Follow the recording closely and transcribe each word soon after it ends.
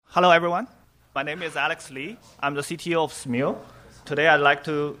Hello, everyone. My name is Alex Lee. I'm the CTO of Smule. Today, I'd like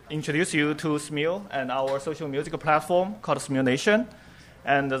to introduce you to Smule and our social music platform called Smule Nation.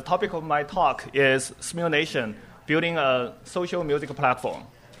 And the topic of my talk is Smule Nation, building a social music platform.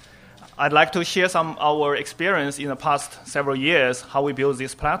 I'd like to share some of our experience in the past several years, how we built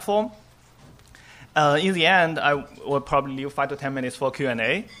this platform. In the end, I will probably leave 5 to 10 minutes for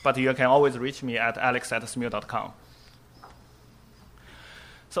Q&A, but you can always reach me at alex@smule.com.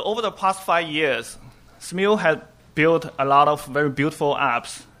 So over the past 5 years, Smule has built a lot of very beautiful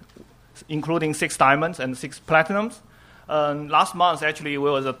apps, including 6 diamonds and 6 platinums. Last month, actually,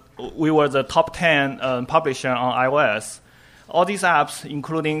 we were the top 10 publisher on iOS. All these apps,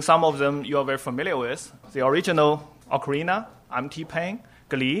 including some of them you are very familiar with, the original Ocarina, T-Pain,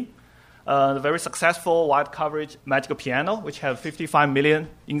 Glee, the very successful wide coverage Magic Piano, which have 55 million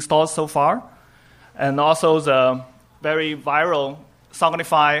installs so far, and also the very viral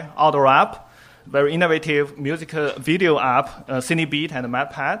Songify outdoor app, very innovative music video app, Cinebeat and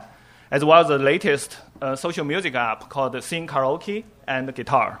MadPad, as well as the latest social music app called Sing Karaoke and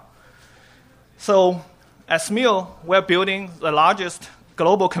Guitar. So at Smule, we're building the largest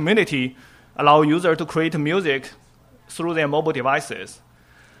global community, allow users to create music through their mobile devices.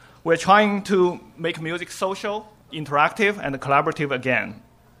 We're trying to make music social, interactive, and collaborative again.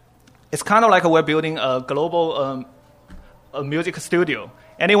 It's kind of like we're building a global a music studio.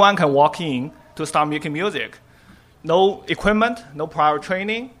 Anyone can walk in to start making music. No equipment, no prior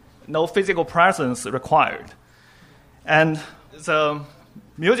training, no physical presence required. And the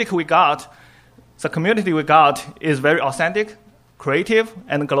music we got, the community we got is very authentic, creative,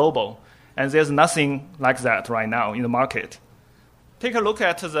 and global. And there's nothing like that right now in the market. Take a look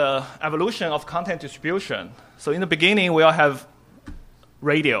at the evolution of content distribution. So in the beginning, we all have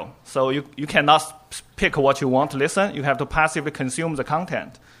radio. So you cannot pick what you want to listen. You have to passively consume the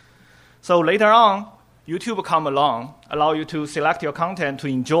content. So later on, YouTube come along, allow you to select your content to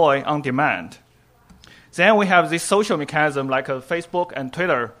enjoy on demand. Then we have this social mechanism like Facebook and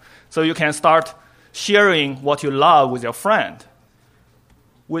Twitter. So you can start sharing what you love with your friend.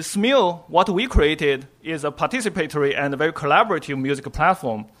 With Smule, what we created is a participatory and very collaborative music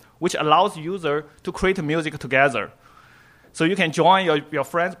platform, which allows users to create music together. So you can join your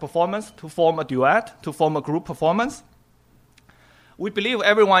friend's performance to form a duet, to form a group performance. We believe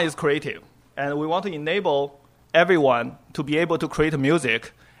everyone is creative, and we want to enable everyone to be able to create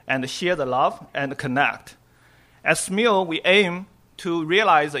music and share the love and connect. At Smule, we aim to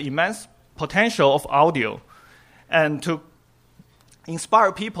realize the immense potential of audio and to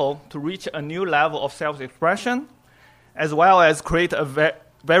inspire people to reach a new level of self-expression, as well as create a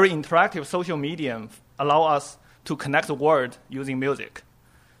very interactive social medium, allow us to connect the world using music.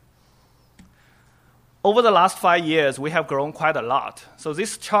 Over the last 5 years, we have grown quite a lot. So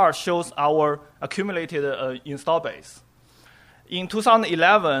this chart shows our accumulated install base. In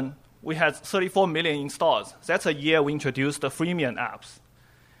 2011, we had 34 million installs. That's a year we introduced the freemium apps.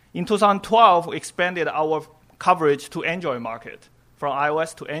 In 2012, we expanded our coverage to Android market, from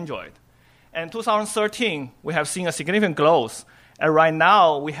iOS to Android. And 2013, we have seen a significant growth. And right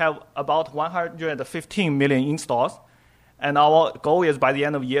now, we have about 115 million installs. And our goal is by the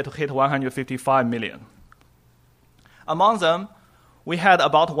end of the year to hit 155 million. Among them, we had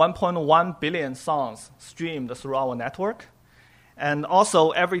about 1.1 billion songs streamed through our network. And also,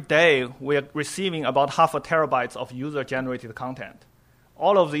 every day, we're receiving about 0.5 terabytes of user-generated content.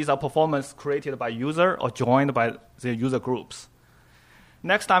 All of these are performance created by user or joined by the user groups.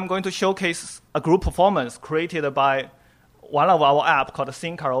 Next, I'm going to showcase a group performance created by one of our apps called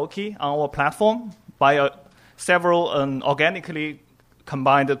Sing Karaoke on our platform by several organically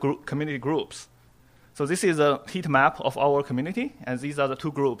combined community groups. So this is a heat map of our community, and these are the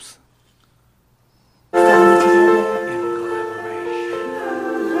 2 groups.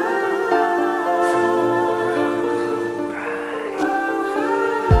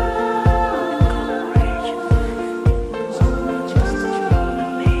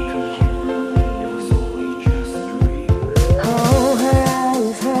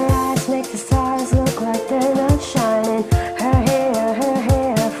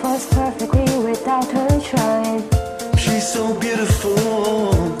 She's so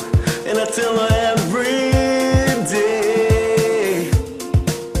beautiful, and I tell her every day.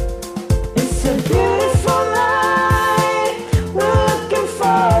 It's a beautiful night. We're looking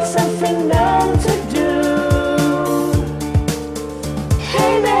for something new to do.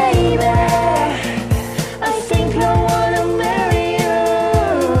 Hey baby, I think I wanna marry you.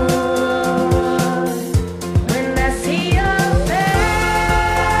 When I see your face,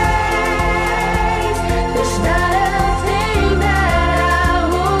 there's not a thing that I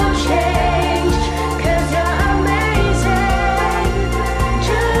would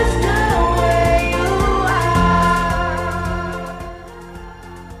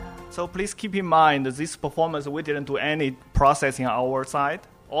please keep in mind that this performance, we didn't do any processing on our side.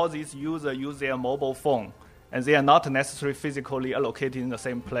 All these users use their mobile phone, and they are not necessarily physically allocated in the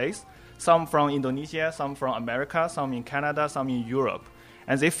same place. Some from Indonesia, some from America, some in Canada, some in Europe.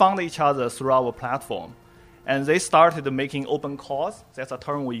 And they found each other through our platform. And they started making open calls, that's a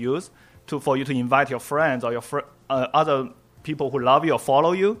term we use, for you to invite your friends or your other people who love you or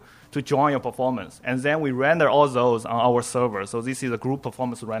follow you to join your performance. And then we render all those on our server. So this is a group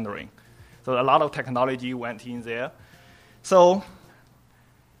performance rendering. So a lot of technology went in there. So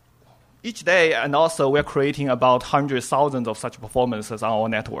each day, and also we're creating about hundreds, thousands of such performances on our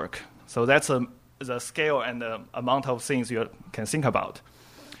network. So that's the scale and the amount of things you can think about.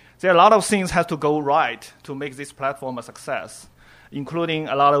 There are a lot of things have to go right to make this platform a success, including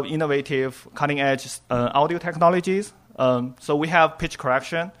a lot of innovative, cutting-edge audio technologies. So we have pitch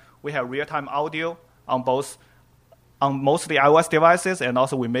correction. We have real-time audio on mostly iOS devices, and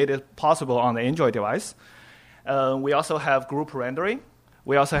also we made it possible on the Android device. We also have group rendering.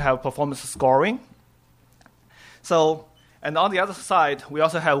 We also have performance scoring. So, and on the other side, we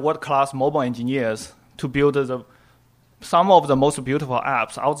also have world-class mobile engineers to build some of the most beautiful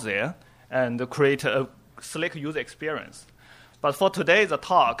apps out there and create a slick user experience. But for today's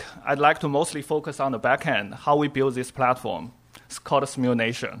talk, I'd like to mostly focus on the back end, how we build this platform. It's called Smule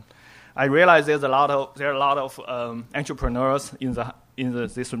Nation. I realize there are a lot of entrepreneurs in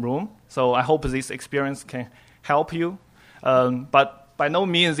this room, so I hope this experience can help you. But by no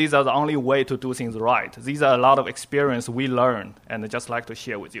means these are the only way to do things right. These are a lot of experience we learned, and I'd just like to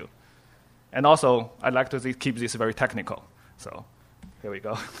share with you. And also, I'd like to keep this very technical. So here we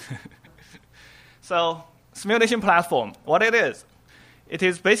go. So Smule Nation platform, what it is? It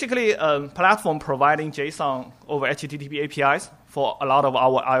is basically a platform providing JSON over HTTP APIs for a lot of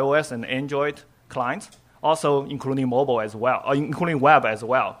our iOS and Android clients, also including mobile as well, or including web as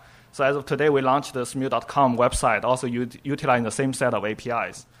well. So as of today, we launched the Smule.com website, also utilizing the same set of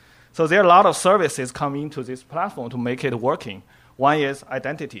APIs. So there are a lot of services coming into this platform to make it working. One is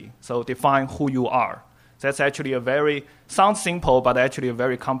identity, so define who you are. That's actually sounds simple, but actually a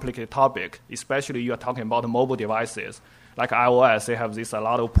very complicated topic, especially you are talking about mobile devices. Like iOS, they have a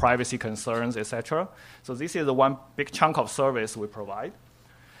lot of privacy concerns, etc. So this is the one big chunk of service we provide.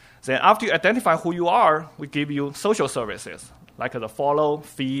 Then after you identify who you are, we give you social services, like the follow,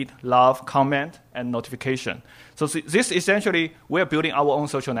 feed, love, comment, and notification. So this essentially, we're building our own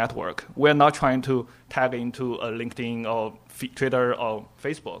social network. We're not trying to tag into a LinkedIn or Twitter or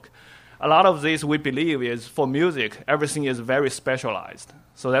Facebook. A lot of this we believe is for music, everything is very specialized.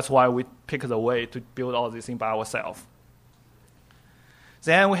 So that's why we pick the way to build all these things by ourselves.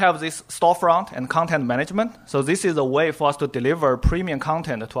 Then we have this storefront and content management. So this is a way for us to deliver premium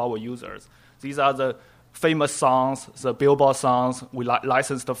content to our users. These are the famous songs, the Billboard songs we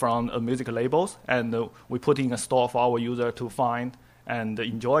licensed from music labels, and we put in a store for our user to find and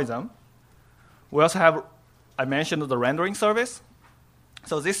enjoy them. We also have, I mentioned the rendering service.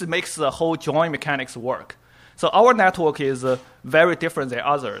 So this makes the whole join mechanics work. So our network is very different than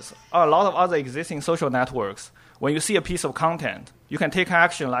others. A lot of other existing social networks, when you see a piece of content, you can take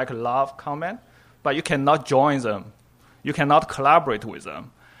action like love, comment, but you cannot join them. You cannot collaborate with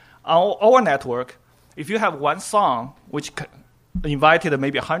them. On our network, if you have one song which invited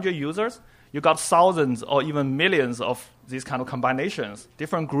maybe 100 users, you got thousands or even millions of these kind of combinations,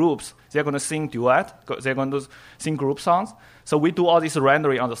 different groups. They're going to sing duet. They're going to sing group songs. So we do all this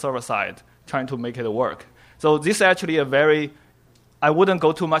rendering on the server side, trying to make it work. So this is actually I wouldn't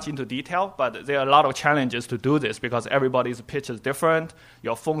go too much into detail, but there are a lot of challenges to do this because everybody's pitch is different.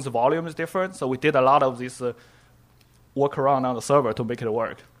 Your phone's volume is different. So we did a lot of this workaround on the server to make it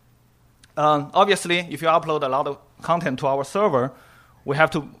work. Obviously, if you upload a lot of content to our server, we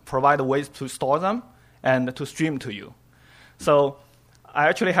have to provide ways to store them and to stream to you. So I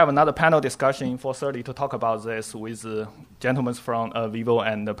actually have another panel discussion in 4:30 to talk about this with gentlemen from Vivo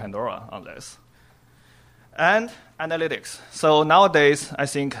and Pandora on this. And analytics. So nowadays, I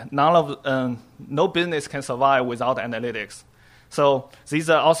think no business can survive without analytics. So these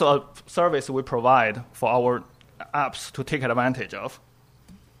are also a service we provide for our apps to take advantage of.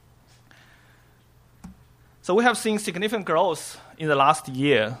 So we have seen significant growth in the last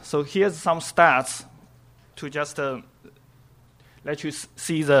year. So here's some stats to just let you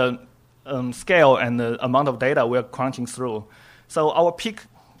see the scale and the amount of data we're crunching through. So our peak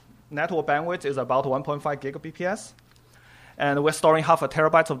network bandwidth is about 1.5 gigabps. And we're storing 0.5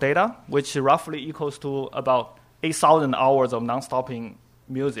 terabytes of data, which roughly equals to about 8,000 hours of non-stopping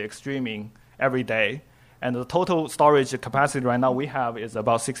music streaming every day. And the total storage capacity right now we have is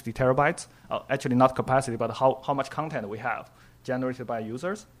about 60 terabytes. Actually, not capacity, but how much content we have generated by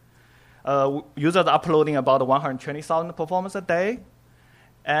users. Users are uploading about 120,000 performance a day,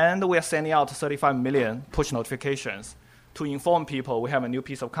 and we are sending out 35 million push notifications to inform people we have a new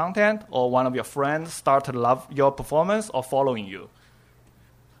piece of content or one of your friends start to love your performance or following you.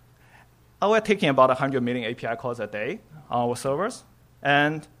 We're taking about 100 million API calls a day on our servers,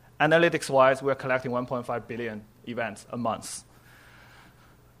 and analytics-wise, we're collecting 1.5 billion events a month.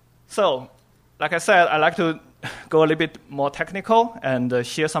 So, like I said, I like to go a little bit more technical and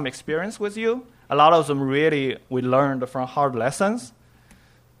share some experience with you. A lot of them really we learned from hard lessons,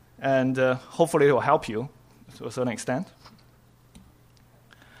 and hopefully it will help you to a certain extent.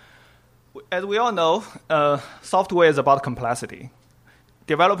 As we all know, software is about complexity.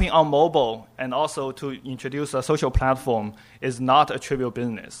 Developing on mobile and also to introduce a social platform is not a trivial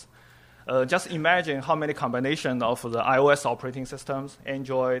business. Just imagine how many combinations of the iOS operating systems,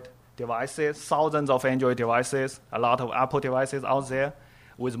 Android devices, thousands of Android devices, a lot of Apple devices out there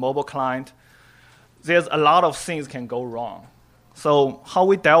with mobile client. There's a lot of things can go wrong. So how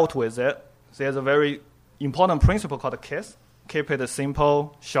we dealt with it, there's a very important principle called KISS. Keep it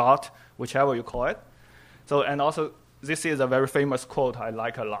simple, short, whichever you call it. So, and also, this is a very famous quote I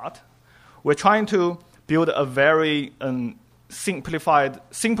like a lot. We're trying to build a very simplified,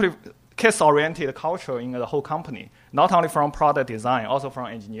 KISS-oriented culture in the whole company, not only from product design, also from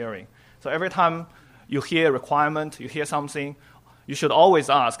engineering. So every time you hear a requirement, you hear something, you should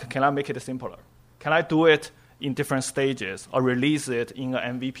always ask, can I make it simpler? Can I do it in different stages or release it in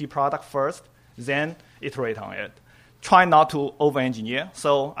an MVP product first, then iterate on it? Try not to over-engineer.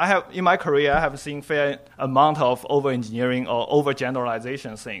 So in my career, I have seen fair amount of over-engineering or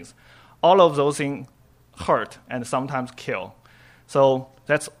over-generalization things. All of those things hurt and sometimes kill. So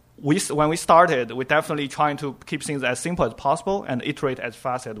when we started, we're definitely trying to keep things as simple as possible and iterate as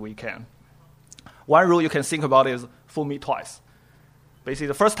fast as we can. One rule you can think about is fool me twice. Basically,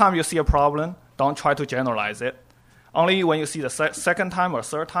 the first time you see a problem, don't try to generalize it. Only when you see the second time or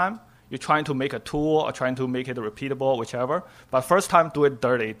third time, you're trying to make a tool or trying to make it repeatable, whichever. But first time, do it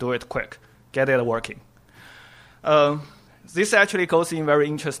dirty, do it quick, get it working. This actually goes in very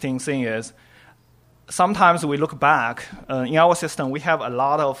interesting thing is, sometimes we look back, in our system, we have a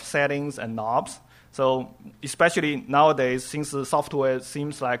lot of settings and knobs. So especially nowadays, since the software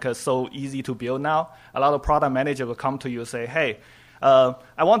seems like so easy to build now, a lot of product managers will come to you and say, hey,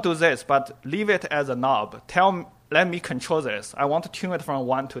 I want to do this, but leave it as a knob. Let me control this. I want to tune it from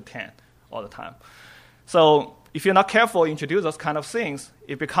 1 to 10 all the time. So if you're not careful, introduce those kind of things,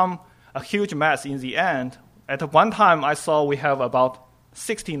 it becomes a huge mess in the end. At one time, I saw we have about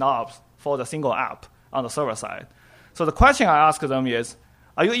 60 knobs for the single app on the server side. So the question I ask them is,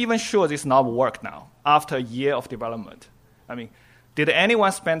 are you even sure this knob works now after a year of development? I mean, did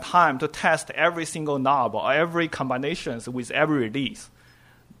anyone spend time to test every single knob or every combinations with every release?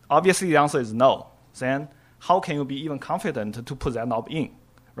 Obviously, the answer is no. Then how can you be even confident to put that knob in?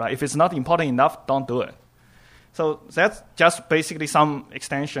 Right? If it's not important enough, don't do it. So that's just basically some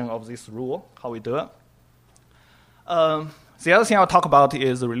extension of this rule, how we do it. The other thing I'll talk about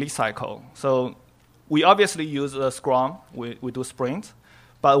is the release cycle. So we obviously use Scrum. We do sprints.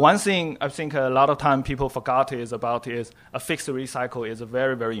 But one thing I think a lot of time people forgot is a fixed release cycle is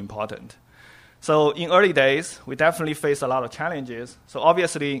very, very important. So in early days, we definitely face a lot of challenges. So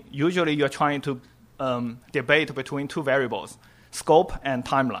obviously, usually you're trying to debate between two variables, scope and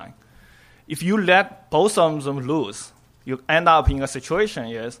timeline. If you let both of them loose, you end up in a situation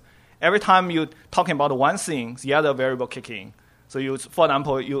is every time you're talking about one thing, the other variable kick in. So for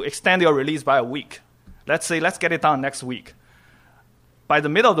example, you extend your release by a week. Let's say, let's get it done next week. By the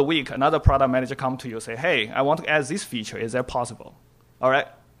middle of the week, another product manager comes to you and say, hey, I want to add this feature. Is that possible? All right,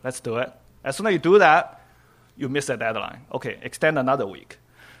 let's do it. As soon as you do that, you miss the deadline. Okay, extend another week.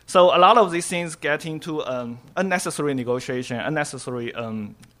 So a lot of these things get into unnecessary negotiation, unnecessary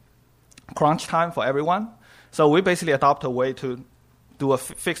crunch time for everyone. So we basically adopt a way to do a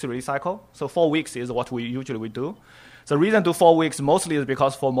fixed release cycle. So 4 weeks is what we usually do. The reason to do 4 weeks mostly is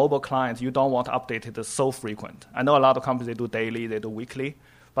because for mobile clients, you don't want to update it so frequent. I know a lot of companies, they do daily, they do weekly.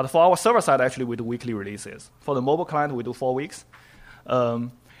 But for our server side, actually, we do weekly releases. For the mobile client, we do 4 weeks.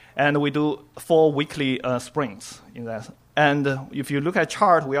 And we do 4 weekly sprints in that. And if you look at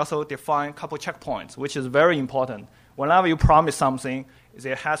chart, we also define a couple checkpoints, which is very important. Whenever you promise something,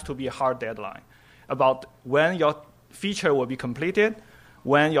 there has to be a hard deadline about when your feature will be completed,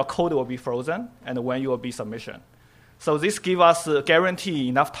 when your code will be frozen, and when you will be submission. So this gives us a guarantee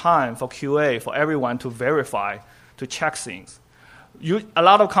enough time for QA, for everyone to verify, to check things. A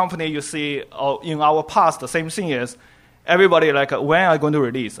lot of companies you see in our past, the same thing is, everybody like, when are you going to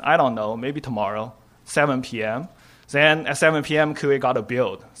release? I don't know, maybe tomorrow, 7 p.m. Then at 7 p.m., QA got a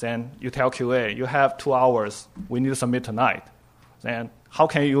build. Then you tell QA, you have 2 hours. We need to submit tonight. Then how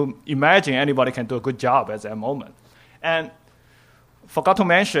can you imagine anybody can do a good job at that moment? And forgot to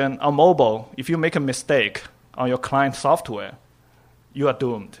mention, on mobile, if you make a mistake on your client software, you are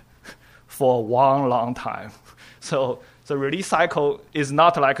doomed for one long time. So the release cycle is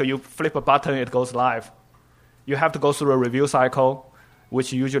not like you flip a button, it goes live. You have to go through a review cycle,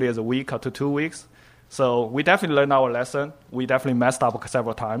 which usually is a week or to 2 weeks. So we definitely learned our lesson. We definitely messed up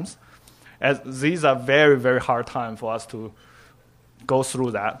several times. As these are very, very hard times for us to go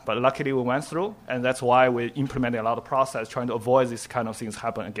through that. But luckily we went through, and that's why we implemented a lot of process trying to avoid these kind of things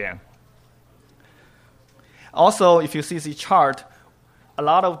happen again. Also, if you see the chart, a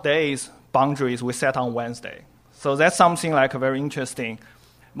lot of days boundaries we set on Wednesday. So that's something like very interesting.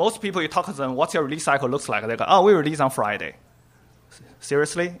 Most people, you talk to them, what's your release cycle looks like? They go, oh, we release on Friday.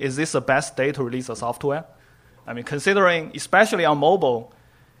 Seriously? Is this the best day to release a software? I mean, considering, especially on mobile,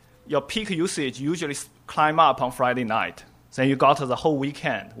 your peak usage usually climb up on Friday night. Then you got the whole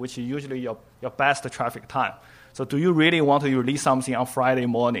weekend, which is usually your best traffic time. So do you really want to release something on Friday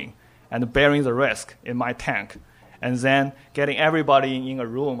morning and bearing the risk in my tank, and then getting everybody in a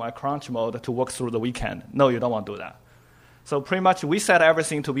room at crunch mode to work through the weekend? No, you don't want to do that. So pretty much we set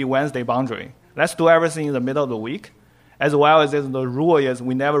everything to be Wednesday boundary. Let's do everything in the middle of the week, as well as the rule is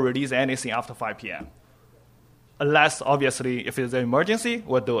we never release anything after 5 p.m. Unless, obviously, if it's an emergency,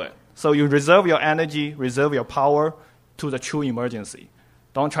 we'll do it. So you reserve your energy, reserve your power to the true emergency.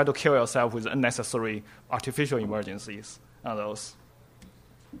 Don't try to kill yourself with unnecessary artificial emergencies on those.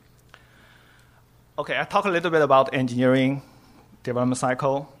 Okay, I talked a little bit about engineering development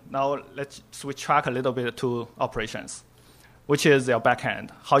cycle. Now let's switch track a little bit to operations, which is your backend,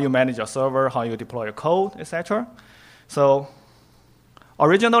 how you manage your server, how you deploy your code, etc. So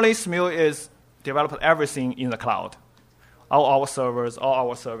originally, Smil is developed everything in the cloud. All our servers, all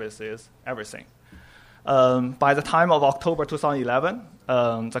our services, everything. By the time of October 2011,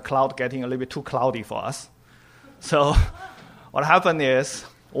 the cloud getting a little bit too cloudy for us. So what happened is,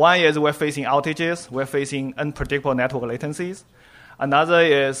 one is we're facing outages, we're facing unpredictable network latencies. Another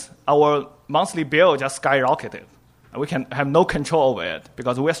is our monthly bill just skyrocketed. We can have no control over it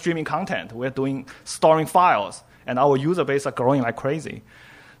because we're streaming content, we're storing files, and our user base are growing like crazy.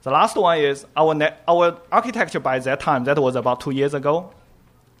 The last one is our architecture by that time, that was about 2 years ago,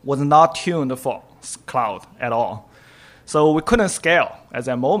 was not tuned for cloud at all. So we couldn't scale at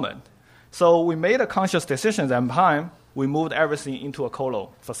that moment. So we made a conscious decision at that time. We moved everything into a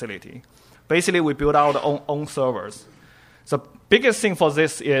colo facility. Basically, we built our own servers. The biggest thing for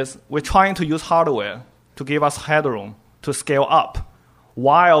this is we're trying to use hardware to give us headroom to scale up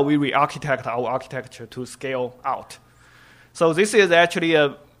while we re-architect our architecture to scale out. So this is actually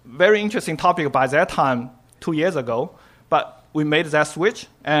a very interesting topic by that time, 2 years ago, but we made that switch,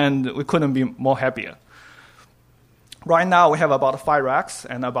 and we couldn't be more happier. Right now, we have about 5 racks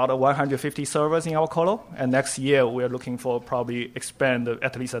and about 150 servers in our colo, and next year, we're looking for probably expand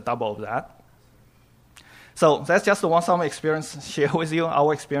at least a double of that. So that's just some experience share with you,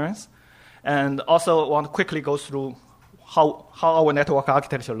 our experience. And also want to quickly go through how our network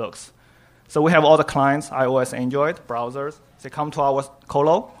architecture looks. So we have all the clients, iOS, Android, browsers. They come to our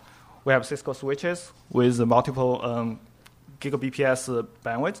colo. We have Cisco switches with multiple gigabps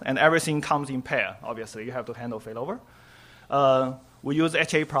bandwidth, and everything comes in pair. Obviously, you have to handle failover. We use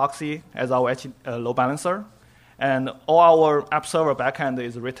HA proxy as our load balancer, and all our app server backend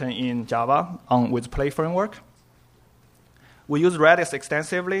is written in Java with Play framework. We use Redis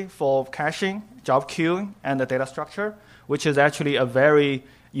extensively for caching, job queuing, and the data structure, which is actually a very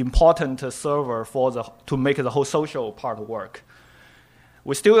important server to make the whole social part work.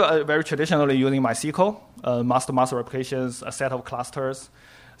 We're still very traditionally using MySQL, master replications, a set of clusters.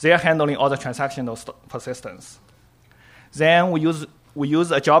 They are handling all the transactional persistence. Then we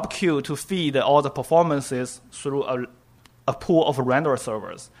use a job queue to feed all the performances through a pool of renderer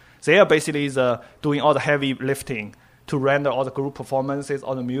servers. They are basically doing all the heavy lifting to render all the group performances,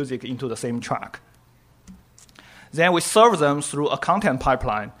 all the music into the same track. Then we serve them through a content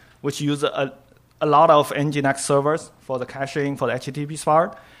pipeline, which uses a lot of Nginx servers for the caching, for the HTTP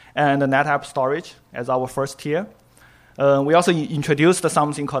part, and the NetApp storage as our first tier. We also introduced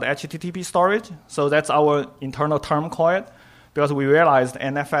something called HTTP storage. So that's our internal term for it, because we realized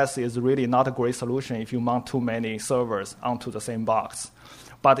NFS is really not a great solution if you mount too many servers onto the same box.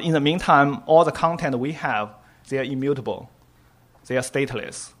 But in the meantime, all the content we have, they are immutable. They are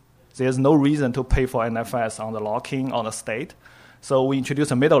stateless. There's no reason to pay for NFS on the locking on the state. So we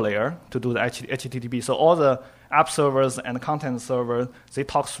introduced a middle layer to do the HTTP. So all the app servers and content servers, they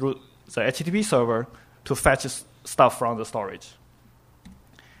talk through the HTTP server to fetch stuff from the storage.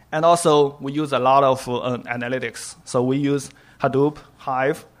 And also, we use a lot of analytics. So we use Hadoop,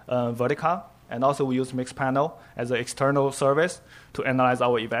 Hive, Vertica, and also we use Mixpanel as an external service to analyze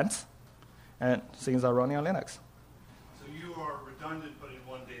our events. And things are running on Linux. So you are redundant, but in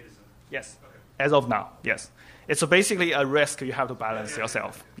one data center? Yes. Okay. As of now, yes. It's basically a risk you have to balance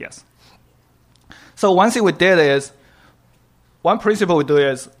yourself. Yes. So one thing we did is, one principle we do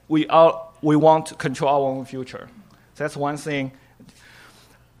is we want to control our own future. That's one thing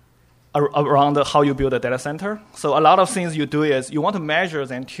around how you build a data center. So a lot of things you do is you want to measure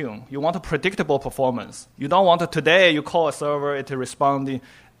and tune. You want a predictable performance. You don't want to, today you call a server, it responding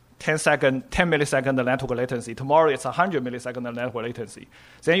 10 millisecond network latency. Tomorrow it's 100 millisecond network latency.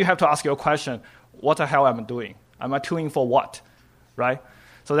 Then you have to ask your question, what the hell am I doing? Am I tuning for what, right?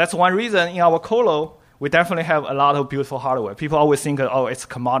 So that's one reason in our colo, we definitely have a lot of beautiful hardware. People always think, oh, it's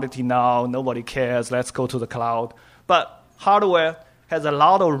commodity now, nobody cares, let's go to the cloud. But hardware has a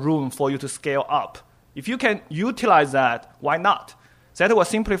lot of room for you to scale up. If you can utilize that, why not? That will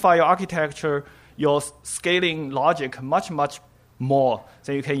simplify your architecture, your scaling logic much, much more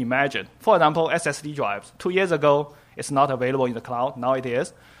than you can imagine. For example, SSD drives. 2 years ago, it's not available in the cloud. Now it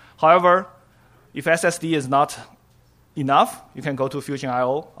is. However, if SSD is not enough, you can go to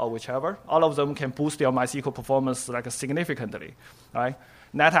Fusion.io or whichever. All of them can boost your MySQL performance significantly. Right?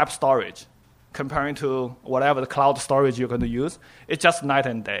 NetApp storage, comparing to whatever the cloud storage you're going to use, it's just night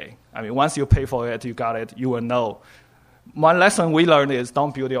and day. I mean, once you pay for it, you got it, you will know. One lesson we learned is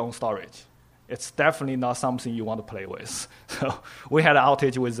don't build your own storage. It's definitely not something you want to play with. So we had an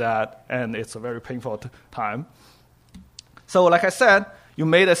outage with that, and it's a very painful time. So like I said, you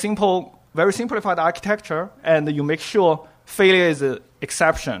made a very simplified architecture, and you make sure failure is an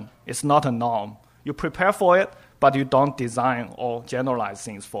exception. It's not a norm. You prepare for it, but you don't design or generalize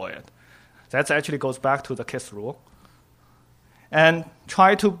things for it. That actually goes back to the KISS rule. And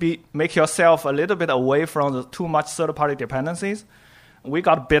try to make yourself a little bit away from the too much third-party dependencies. We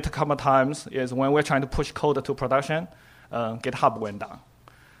got bit a couple of times is when we're trying to push code to production, GitHub went down.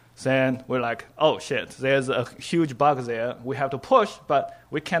 Then we're like, oh shit, there's a huge bug there. We have to push, but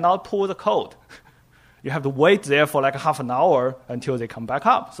we cannot pull the code. You have to wait there for like half an hour until they come back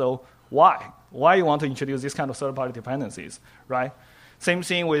up. So why? Why you want to introduce this kind of third-party dependencies, right? Same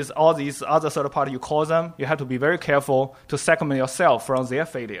thing with all these other third-party, you call them. You have to be very careful to segment yourself from their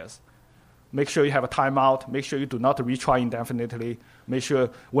failures. Make sure you have a timeout. Make sure you do not retry indefinitely. Make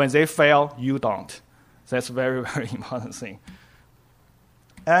sure when they fail, you don't. That's a very, very important thing.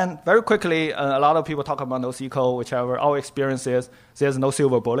 And very quickly, a lot of people talk about NoSQL, whichever. Our experience is there's no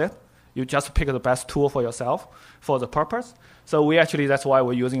silver bullet. You just pick the best tool for yourself for the purpose. So that's why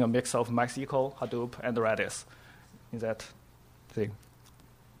we're using a mix of MySQL, Hadoop, and Redis in that thing.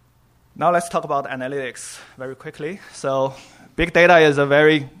 Now let's talk about analytics very quickly. So big data is a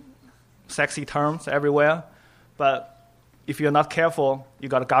very sexy term everywhere, but if you're not careful, you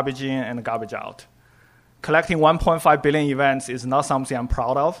got garbage in and garbage out. Collecting 1.5 billion events is not something I'm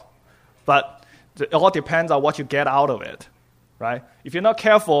proud of, but it all depends on what you get out of it, right? If you're not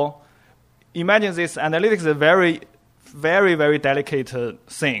careful, imagine this analytics is a very, very, very delicate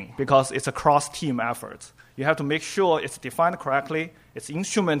thing because it's a cross-team effort. You have to make sure it's defined correctly, it's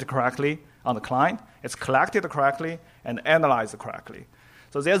instrumented correctly on the client, it's collected correctly, and analyzed correctly.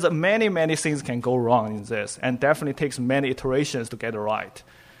 So there's many, many things can go wrong in this, and definitely takes many iterations to get it right.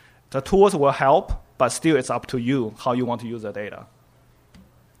 The tools will help, but still it's up to you how you want to use the data.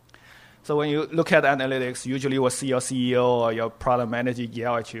 So when you look at analytics, usually you will see your CEO or your product manager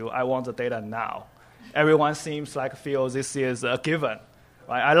yell at you, I want the data now. Everyone seems like feels this is a given.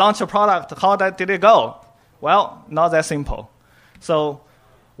 Right? I launched a product, how did it go? Well, not that simple. So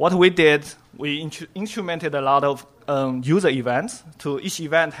what we did, we instrumented a lot of user events. To each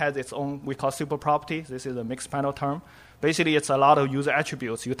event has its own, we call super property. This is a Mixpanel term. Basically, it's a lot of user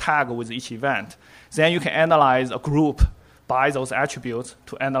attributes you tag with each event. Then you can analyze a group by those attributes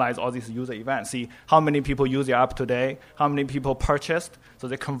to analyze all these user events. See how many people use your app today, how many people purchased. So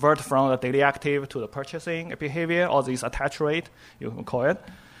they convert from the daily active to the purchasing behavior, or this attach rate, you can call it.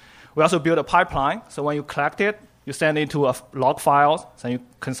 We also build a pipeline. So when you collect it, you send it to a log files, then you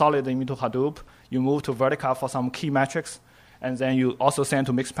consolidate them into Hadoop. You move to Vertica for some key metrics, and then you also send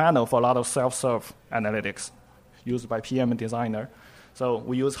to Mixpanel for a lot of self-serve analytics used by PM and designer. So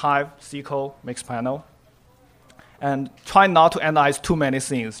we use Hive, SQL, Mixpanel. And try not to analyze too many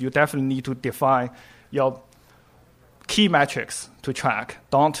things. You definitely need to define your key metrics to track.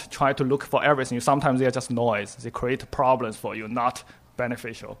 Don't try to look for everything. Sometimes they're just noise. They create problems for you, not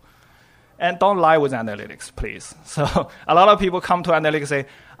beneficial. And don't lie with analytics, please. So a lot of people come to analytics and say,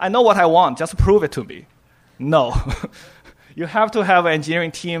 I know what I want, just prove it to me. No. You have to have an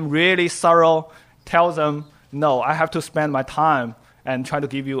engineering team really thorough, tell them, no, I have to spend my time and try to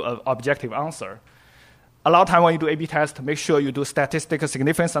give you an objective answer. A lot of time when you do A/B test, make sure you do statistical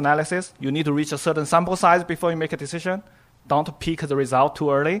significance analysis. You need to reach a certain sample size before you make a decision. Don't pick the result too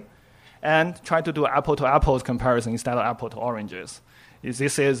early. And try to do apple-to-apples comparison instead of apple to oranges.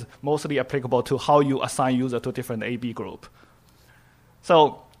 This is mostly applicable to how you assign user to different A/B group.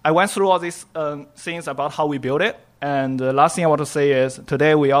 So I went through all these things about how we build it. And the last thing I want to say is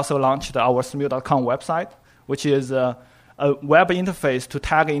today we also launched our Smule.com website, which is a web interface to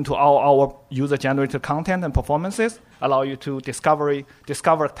tag into all our user-generated content and performances, allow you to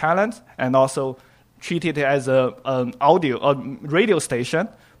discover talent, and also treat it as a radio station.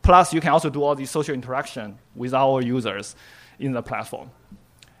 Plus, you can also do all the social interaction with our users in the platform.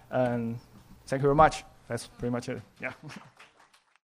 And thank you very much. That's pretty much it. Yeah.